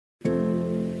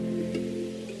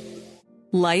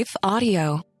Life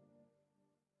Audio.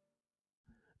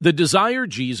 The Desire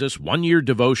Jesus One-Year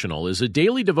Devotional is a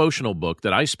daily devotional book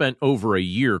that I spent over a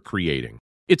year creating.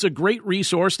 It's a great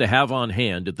resource to have on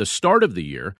hand at the start of the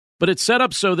year, but it's set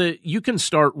up so that you can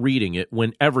start reading it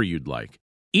whenever you'd like.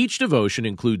 Each devotion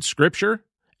includes scripture,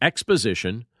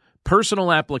 exposition,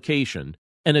 personal application,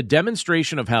 and a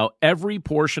demonstration of how every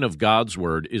portion of God's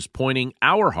Word is pointing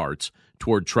our hearts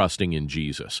toward trusting in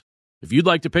Jesus. If you'd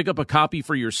like to pick up a copy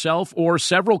for yourself or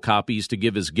several copies to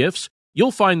give as gifts,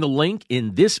 you'll find the link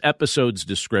in this episode's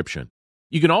description.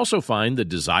 You can also find the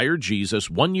Desire Jesus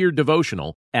One-Year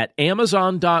Devotional at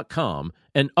Amazon.com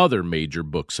and other major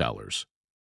booksellers.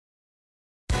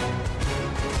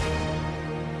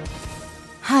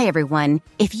 Hi, everyone.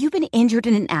 If you've been injured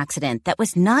in an accident that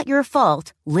was not your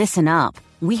fault, listen up.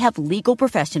 We have legal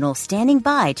professionals standing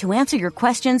by to answer your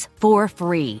questions for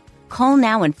free. Call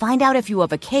now and find out if you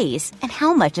have a case and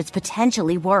how much it's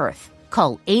potentially worth.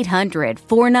 Call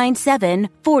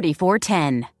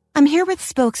 800-497-4410. I'm here with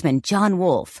spokesman John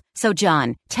Wolf. So,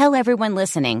 John, tell everyone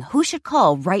listening who should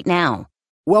call right now.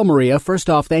 Well, Maria, first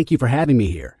off, thank you for having me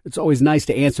here. It's always nice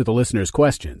to answer the listeners'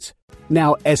 questions.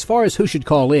 Now, as far as who should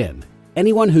call in,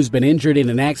 anyone who's been injured in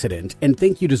an accident and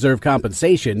think you deserve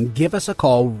compensation, give us a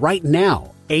call right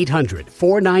now.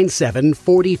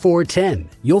 800-497-4410.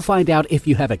 You'll find out if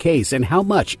you have a case and how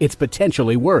much it's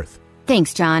potentially worth.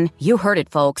 Thanks, John. You heard it,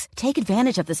 folks. Take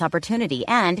advantage of this opportunity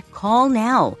and call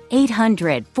now.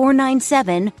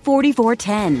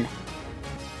 800-497-4410.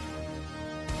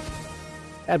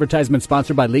 Advertisement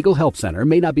sponsored by Legal Help Center.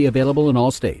 May not be available in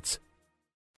all states.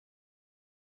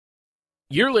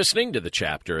 You're listening to the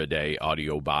Chapter a Day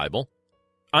audio Bible.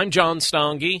 I'm John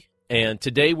Stange, and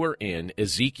today we're in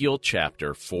Ezekiel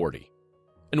chapter 40,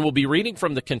 and we'll be reading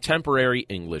from the Contemporary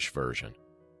English Version.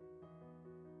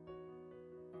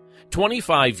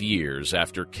 25 years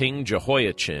after King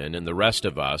Jehoiachin and the rest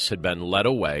of us had been led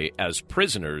away as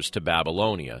prisoners to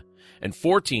Babylonia, and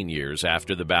 14 years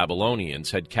after the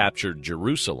Babylonians had captured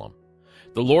Jerusalem,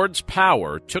 the Lord's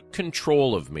power took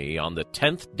control of me on the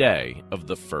 10th day of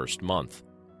the first month.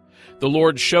 The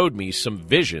Lord showed me some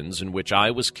visions in which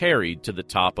I was carried to the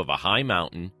top of a high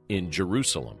mountain in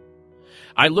Jerusalem.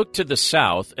 I looked to the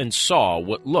south and saw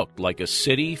what looked like a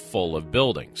city full of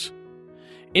buildings.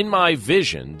 In my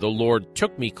vision, the Lord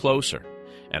took me closer,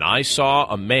 and I saw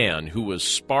a man who was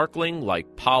sparkling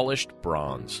like polished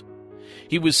bronze.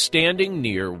 He was standing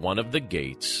near one of the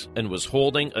gates and was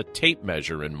holding a tape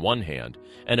measure in one hand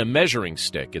and a measuring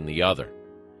stick in the other.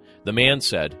 The man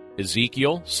said,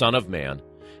 "Ezekiel, son of man,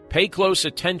 pay close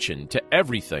attention to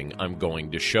everything I'm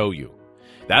going to show you.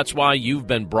 That's why you've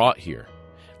been brought here.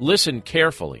 Listen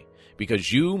carefully,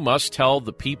 because you must tell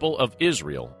the people of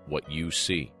Israel what you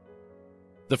see."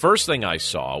 The first thing I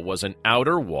saw was an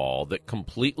outer wall that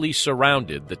completely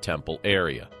surrounded the temple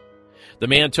area. The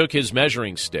man took his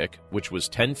measuring stick, which was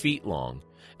 10 feet long,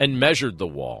 and measured the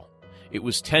wall. It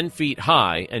was 10 feet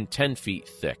high and 10 feet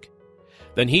thick.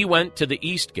 Then he went to the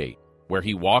east gate, where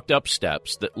he walked up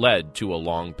steps that led to a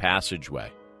long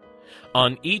passageway.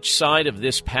 On each side of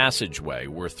this passageway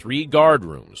were 3 guard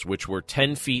rooms, which were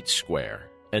 10 feet square,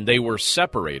 and they were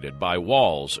separated by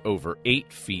walls over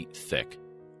 8 feet thick.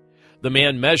 The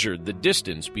man measured the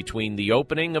distance between the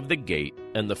opening of the gate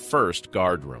and the first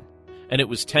guard room, and it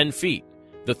was 10 feet,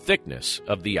 the thickness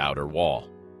of the outer wall.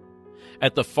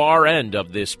 At the far end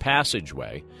of this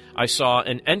passageway, I saw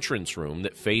an entrance room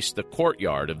that faced the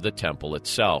courtyard of the temple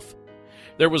itself.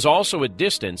 There was also a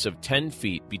distance of 10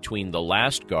 feet between the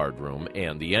last guard room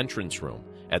and the entrance room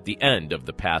at the end of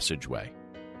the passageway.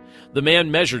 The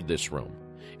man measured this room.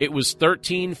 It was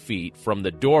 13 feet from the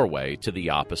doorway to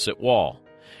the opposite wall,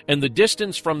 and the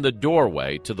distance from the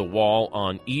doorway to the wall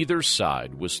on either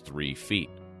side was 3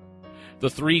 feet. The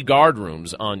 3 guard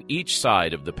rooms on each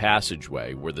side of the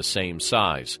passageway were the same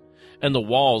size, and the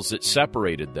walls that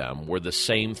separated them were the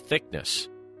same thickness.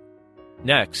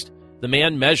 Next, the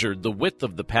man measured the width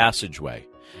of the passageway,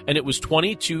 and it was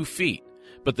 22 feet,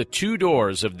 but the 2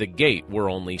 doors of the gate were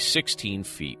only 16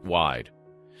 feet wide.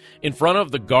 In front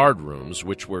of the guard rooms,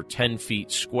 which were 10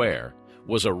 feet square,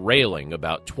 was a railing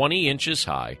about 20 inches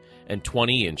high and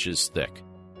 20 inches thick.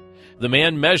 The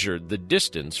man measured the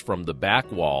distance from the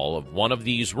back wall of one of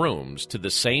these rooms to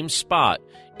the same spot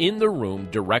in the room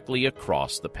directly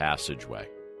across the passageway,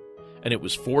 and it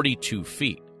was 42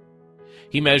 feet.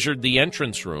 He measured the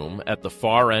entrance room at the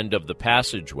far end of the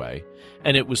passageway,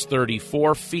 and it was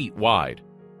 34 feet wide.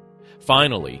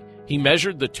 Finally, he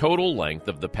measured the total length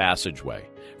of the passageway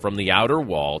from the outer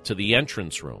wall to the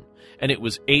entrance room, and it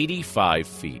was 85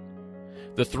 feet.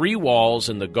 The 3 walls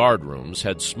in the guard rooms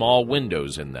had small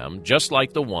windows in them, just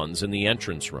like the ones in the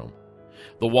entrance room.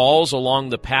 The walls along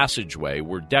the passageway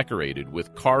were decorated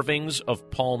with carvings of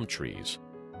palm trees.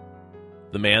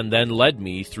 The man then led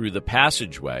me through the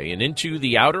passageway and into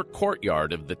the outer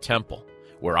courtyard of the temple,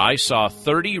 where I saw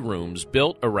 30 rooms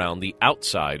built around the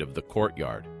outside of the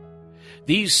courtyard.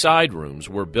 These side rooms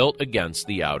were built against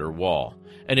the outer wall,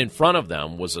 and in front of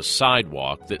them was a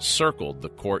sidewalk that circled the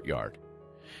courtyard.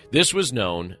 This was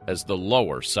known as the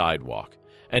lower sidewalk,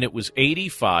 and it was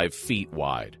 85 feet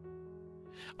wide.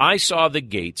 I saw the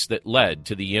gates that led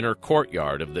to the inner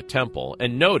courtyard of the temple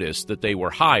and noticed that they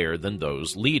were higher than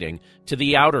those leading to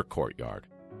the outer courtyard.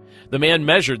 The man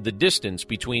measured the distance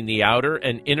between the outer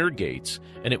and inner gates,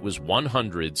 and it was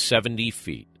 170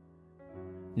 feet.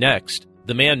 Next,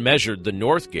 the man measured the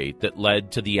north gate that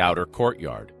led to the outer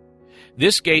courtyard.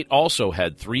 This gate also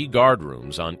had 3 guard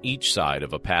rooms on each side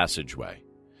of a passageway.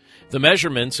 The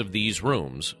measurements of these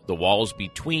rooms, the walls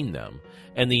between them,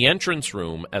 and the entrance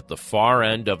room at the far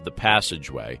end of the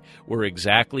passageway were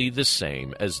exactly the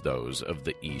same as those of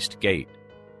the east gate.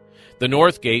 The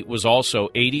north gate was also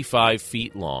 85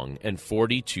 feet long and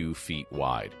 42 feet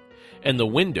wide, and the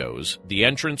windows, the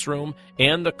entrance room,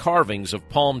 and the carvings of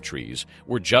palm trees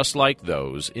were just like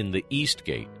those in the east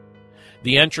gate.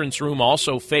 The entrance room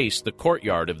also faced the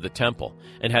courtyard of the temple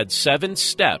and had 7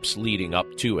 steps leading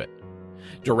up to it.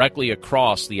 Directly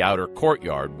across the outer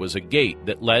courtyard was a gate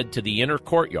that led to the inner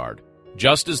courtyard,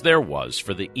 just as there was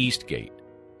for the east gate.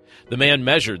 The man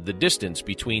measured the distance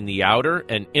between the outer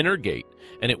and inner gate,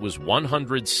 and it was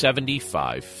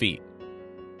 175 feet.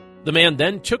 The man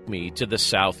then took me to the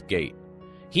south gate.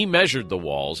 He measured the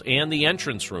walls and the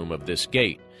entrance room of this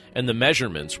gate, and the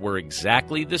measurements were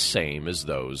exactly the same as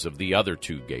those of the other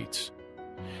 2 gates.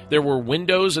 There were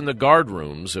windows in the guard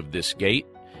rooms of this gate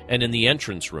and in the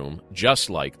entrance room, just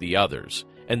like the others,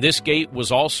 and this gate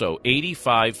was also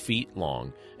 85 feet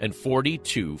long and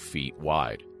 42 feet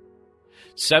wide.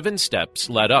 7 steps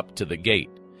led up to the gate.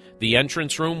 The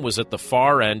entrance room was at the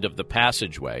far end of the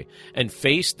passageway and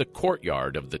faced the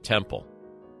courtyard of the temple.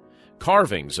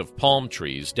 Carvings of palm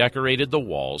trees decorated the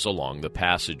walls along the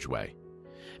passageway.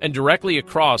 And directly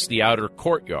across the outer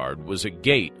courtyard was a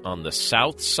gate on the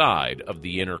south side of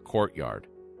the inner courtyard.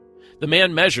 The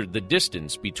man measured the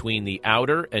distance between the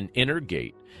outer and inner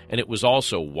gate, and it was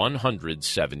also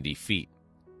 170 feet.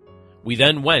 We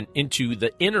then went into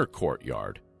the inner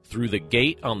courtyard through the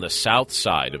gate on the south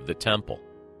side of the temple.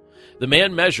 The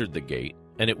man measured the gate,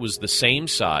 and it was the same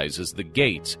size as the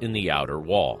gates in the outer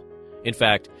wall. In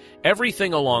fact,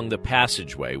 everything along the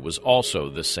passageway was also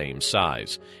the same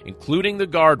size, including the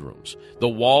guard rooms, the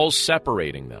walls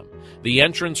separating them, the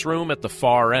entrance room at the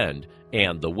far end,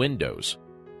 and the windows.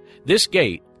 This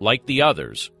gate, like the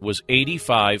others, was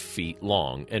 85 feet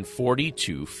long and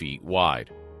 42 feet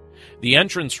wide. The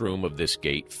entrance room of this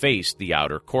gate faced the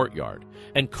outer courtyard,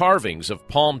 and carvings of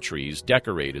palm trees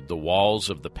decorated the walls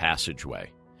of the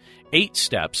passageway. 8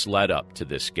 steps led up to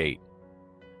this gate.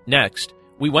 Next,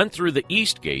 we went through the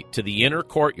east gate to the inner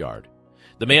courtyard.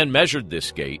 The man measured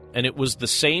this gate, and it was the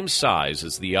same size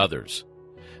as the others.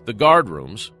 The guard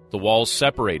rooms, the walls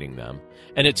separating them,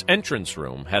 and its entrance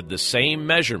room had the same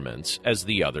measurements as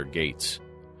the other gates.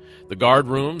 The guard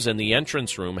rooms and the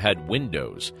entrance room had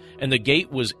windows, and the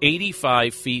gate was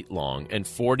 85 feet long and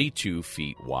 42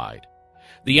 feet wide.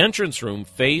 The entrance room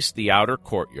faced the outer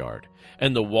courtyard,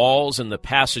 and the walls and the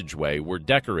passageway were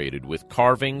decorated with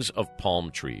carvings of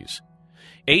palm trees.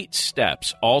 8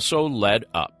 steps also led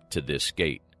up to this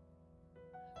gate.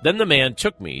 Then the man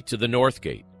took me to the north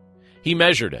gate. He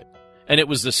measured it, and it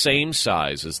was the same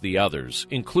size as the others,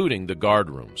 including the guard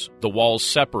rooms, the walls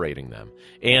separating them,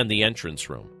 and the entrance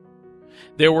room.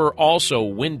 There were also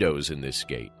windows in this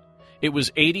gate. It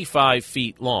was 85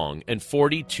 feet long and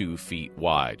 42 feet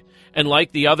wide, and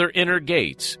like the other inner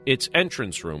gates, its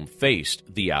entrance room faced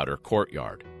the outer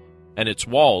courtyard, and its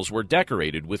walls were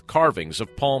decorated with carvings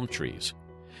of palm trees.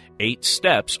 8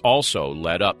 steps also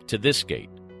led up to this gate.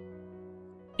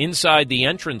 Inside the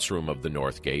entrance room of the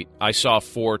north gate, I saw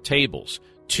 4 tables,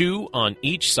 2 on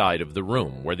each side of the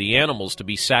room where the animals to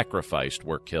be sacrificed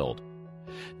were killed.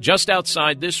 Just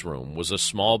outside this room was a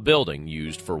small building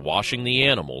used for washing the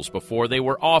animals before they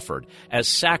were offered as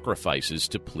sacrifices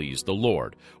to please the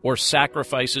Lord, or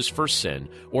sacrifices for sin,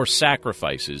 or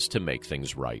sacrifices to make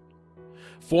things right.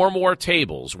 4 more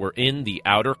tables were in the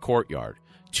outer courtyard,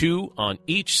 2 on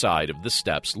each side of the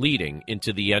steps leading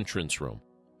into the entrance room.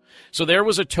 So there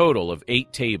was a total of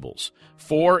 8 tables,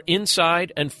 4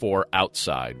 inside and 4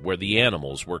 outside, where the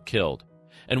animals were killed,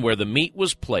 and where the meat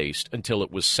was placed until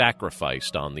it was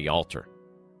sacrificed on the altar.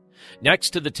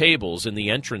 Next to the tables in the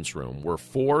entrance room were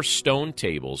 4 stone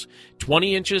tables,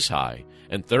 20 inches high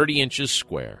and 30 inches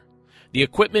square. The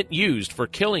equipment used for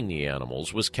killing the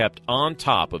animals was kept on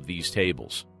top of these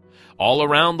tables. All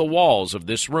around the walls of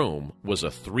this room was a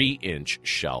 3-inch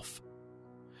shelf.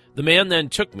 The man then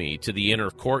took me to the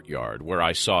inner courtyard, where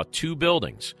I saw 2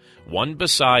 buildings, one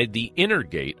beside the inner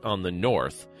gate on the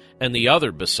north and the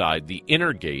other beside the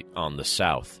inner gate on the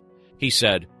south. He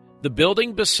said, "The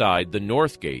building beside the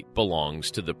north gate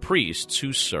belongs to the priests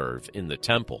who serve in the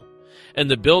temple, and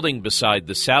the building beside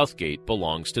the south gate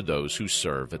belongs to those who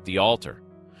serve at the altar.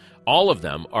 All of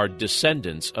them are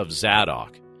descendants of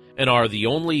Zadok, and are the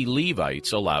only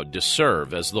Levites allowed to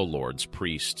serve as the Lord's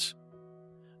priests."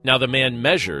 Now the man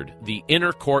measured the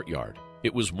inner courtyard.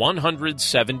 It was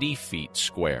 170 feet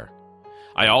square.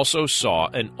 I also saw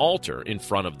an altar in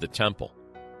front of the temple.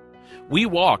 We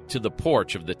walked to the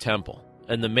porch of the temple,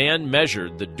 and the man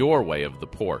measured the doorway of the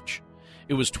porch.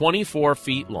 It was 24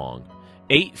 feet long,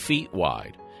 8 feet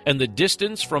wide, and the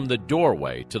distance from the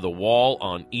doorway to the wall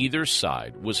on either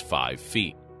side was 5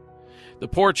 feet. The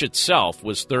porch itself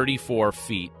was 34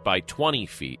 feet by 20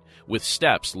 feet, with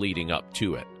steps leading up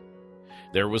to it.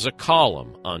 There was a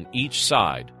column on each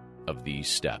side of these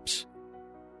steps.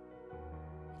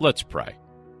 Let's pray.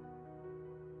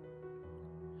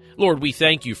 Lord, we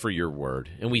thank you for your word,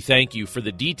 and we thank you for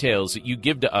the details that you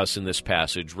give to us in this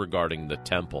passage regarding the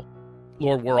temple.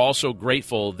 Lord, we're also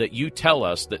grateful that you tell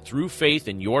us that through faith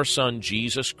in your Son,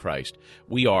 Jesus Christ,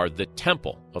 we are the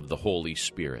temple of the Holy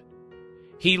Spirit.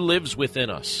 He lives within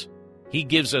us. He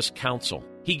gives us counsel.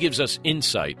 He gives us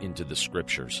insight into the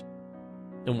Scriptures.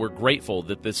 And we're grateful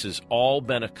that this has all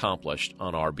been accomplished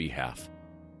on our behalf.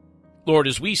 Lord,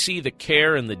 as we see the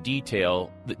care and the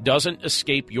detail that doesn't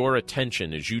escape your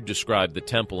attention as you describe the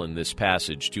temple in this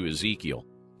passage to Ezekiel,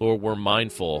 Lord, we're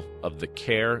mindful of the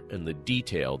care and the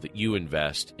detail that you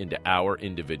invest into our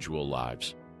individual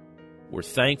lives. We're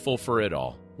thankful for it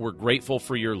all. We're grateful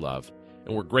for your love,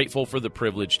 and we're grateful for the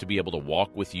privilege to be able to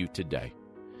walk with you today.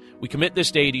 We commit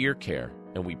this day to your care,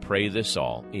 and we pray this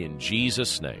all in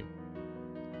Jesus' name.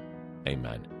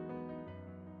 Amen.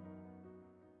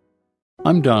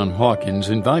 I'm Don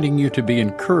Hawkins, inviting you to be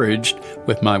encouraged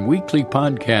with my weekly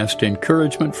podcast,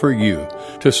 Encouragement for You.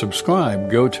 To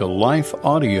subscribe, go to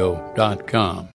lifeaudio.com.